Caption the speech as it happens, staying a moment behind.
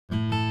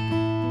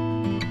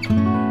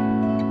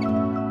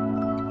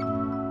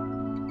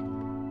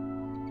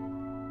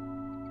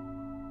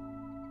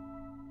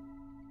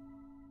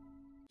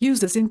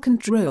Users in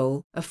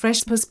Control, a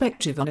fresh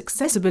perspective on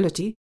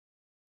accessibility.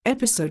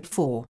 Episode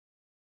 4.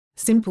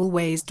 Simple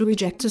Ways to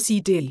Eject a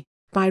CD,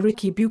 by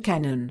Ricky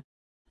Buchanan.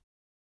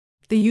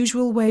 The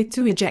usual way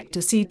to eject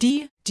a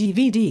CD,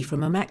 DVD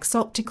from a Mac's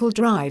optical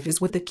drive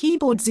is with the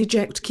keyboard's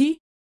eject key.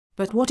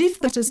 But what if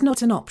that is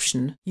not an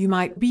option? You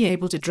might be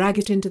able to drag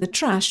it into the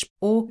trash,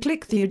 or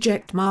click the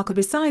eject marker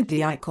beside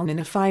the icon in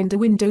a Finder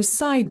Windows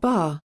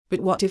sidebar.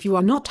 But what if you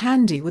are not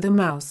handy with a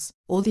mouse,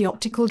 or the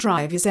optical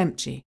drive is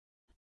empty?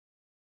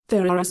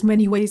 There are as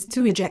many ways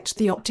to eject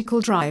the optical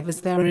drive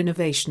as there are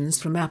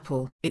innovations from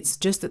Apple. It's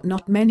just that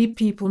not many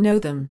people know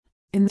them.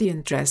 In the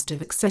interest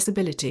of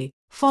accessibility,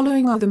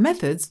 following are the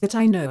methods that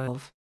I know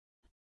of.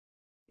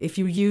 If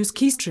you use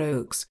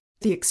keystrokes,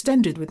 the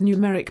extended with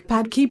numeric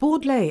pad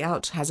keyboard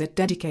layout has a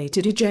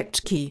dedicated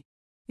eject key.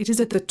 It is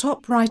at the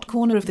top right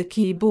corner of the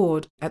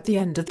keyboard, at the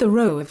end of the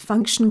row of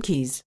function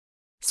keys.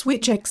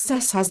 Switch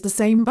XS has the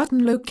same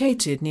button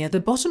located near the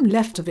bottom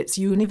left of its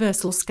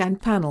universal scan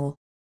panel.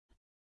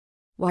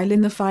 While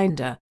in the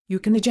Finder, you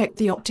can eject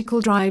the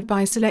optical drive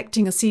by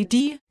selecting a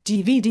CD,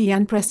 DVD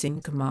and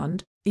pressing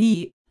Command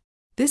E.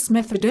 This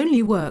method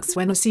only works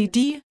when a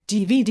CD,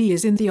 DVD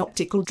is in the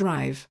optical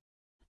drive.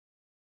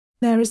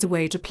 There is a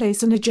way to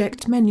place an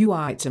eject menu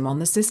item on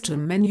the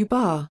system menu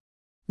bar.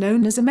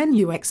 Known as a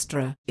menu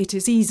extra, it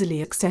is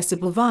easily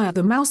accessible via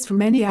the mouse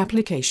from any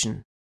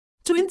application.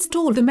 To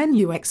install the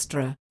menu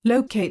extra,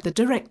 locate the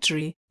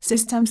directory,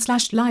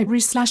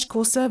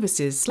 system/library/core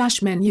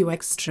services/menu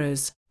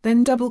extras.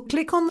 Then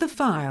double-click on the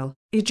file,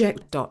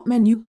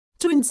 eject.menu,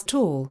 to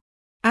install.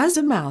 As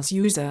a mouse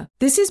user,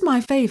 this is my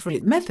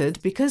favorite method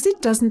because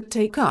it doesn't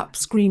take up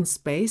screen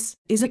space,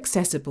 is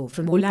accessible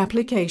from all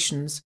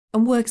applications,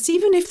 and works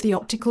even if the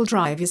optical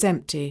drive is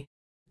empty.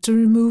 To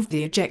remove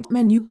the eject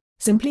menu,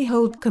 simply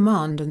hold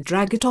Command and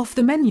drag it off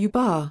the menu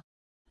bar.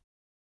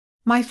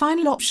 My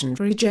final option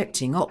for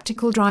ejecting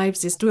optical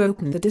drives is to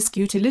open the Disk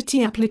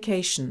Utility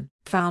application,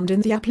 found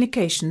in the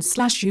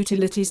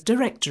Applications/Utilities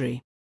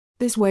directory.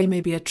 This way may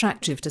be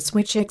attractive to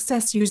Switch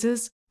XS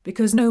users,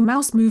 because no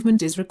mouse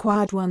movement is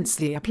required once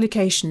the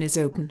application is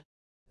open.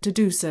 To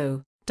do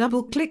so,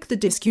 double-click the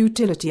Disk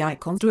Utility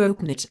icon to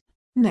open it.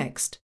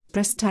 Next,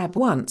 press Tab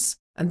once,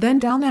 and then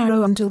down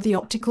arrow until the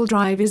optical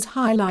drive is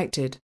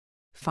highlighted.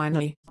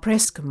 Finally,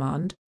 press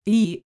Command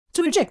E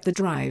to eject the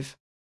drive.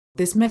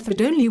 This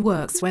method only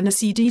works when a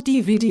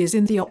CD/DVD is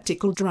in the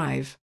optical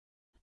drive.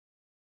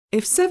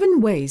 If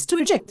 7 ways to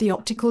eject the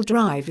optical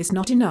drive is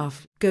not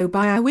enough, go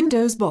buy a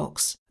Windows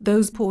box.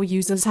 Those poor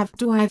users have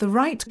to either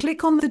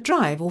right-click on the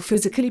drive or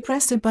physically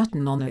press a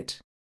button on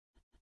it.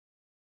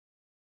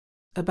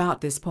 About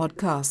this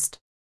podcast.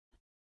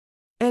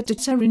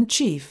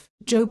 Editor-in-Chief,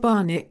 Joe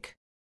Barnick.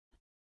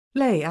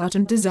 Layout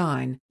and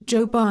Design,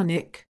 Joe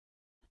Barnick.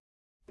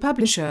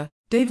 Publisher,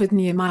 David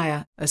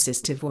Nehemiah,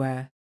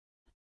 Assistiveware.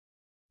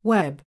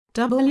 Web,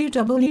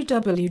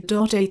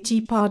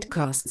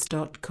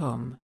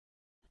 www.atpodcasts.com.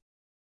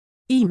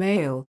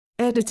 Email,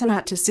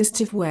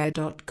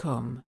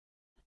 editor@assistiveware.com.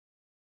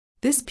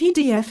 This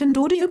PDF and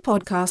audio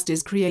podcast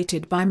is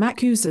created by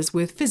Mac users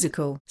with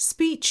physical,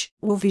 speech,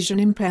 or vision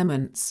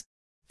impairments.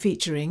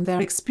 Featuring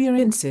their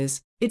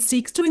experiences, it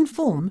seeks to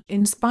inform,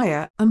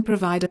 inspire, and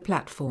provide a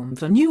platform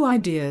for new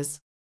ideas.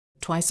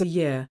 Twice a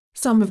year,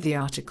 some of the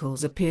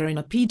articles appear in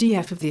a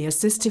PDF of the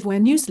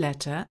Assistiveware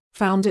newsletter,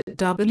 found at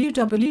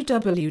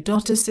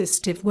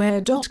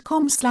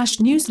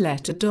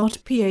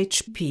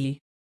www.assistiveware.com/newsletter.php.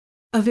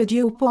 A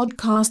video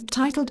podcast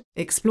titled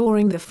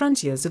Exploring the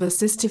Frontiers of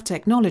Assistive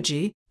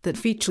Technology, that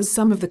features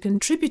some of the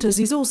contributors,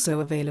 is also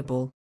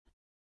available.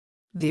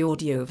 The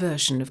audio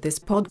version of this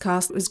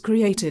podcast was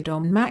created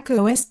on Mac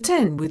OS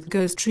X with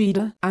Ghost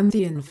Reader and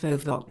the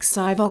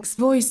Infovox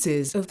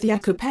voices of the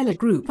Acapella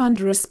group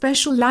under a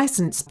special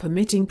license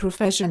permitting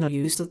professional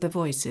use of the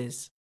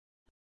voices.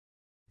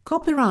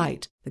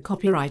 Copyright. The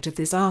copyright of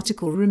this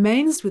article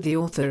remains with the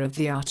author of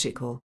the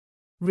article.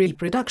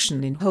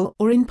 Reproduction in whole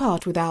or in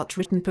part without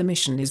written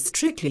permission is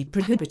strictly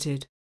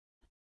prohibited.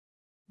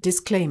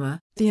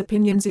 Disclaimer: the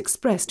opinions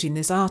expressed in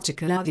this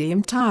article are the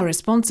entire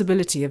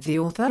responsibility of the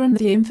author, and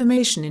the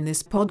information in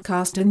this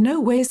podcast in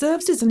no way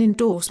serves as an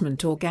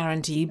endorsement or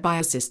guarantee by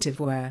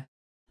Assistiveware.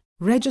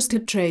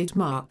 Registered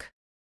trademark.